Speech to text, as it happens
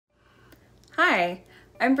Hi,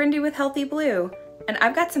 I'm Brindy with Healthy Blue, and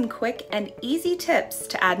I've got some quick and easy tips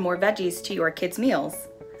to add more veggies to your kids' meals.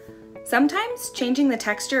 Sometimes changing the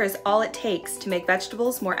texture is all it takes to make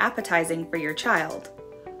vegetables more appetizing for your child.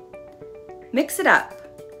 Mix it up.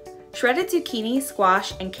 Shredded zucchini,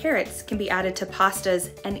 squash, and carrots can be added to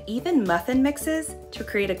pastas and even muffin mixes to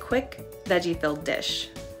create a quick, veggie-filled dish.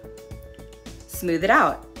 Smooth it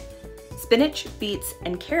out. Spinach, beets,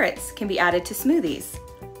 and carrots can be added to smoothies.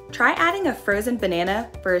 Try adding a frozen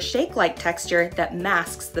banana for a shake-like texture that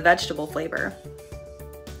masks the vegetable flavor.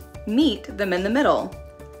 Meat them in the middle.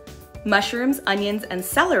 Mushrooms, onions, and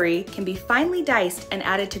celery can be finely diced and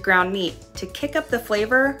added to ground meat to kick up the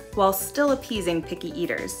flavor while still appeasing picky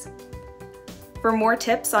eaters. For more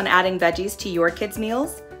tips on adding veggies to your kids'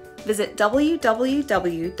 meals, visit www.heart.org.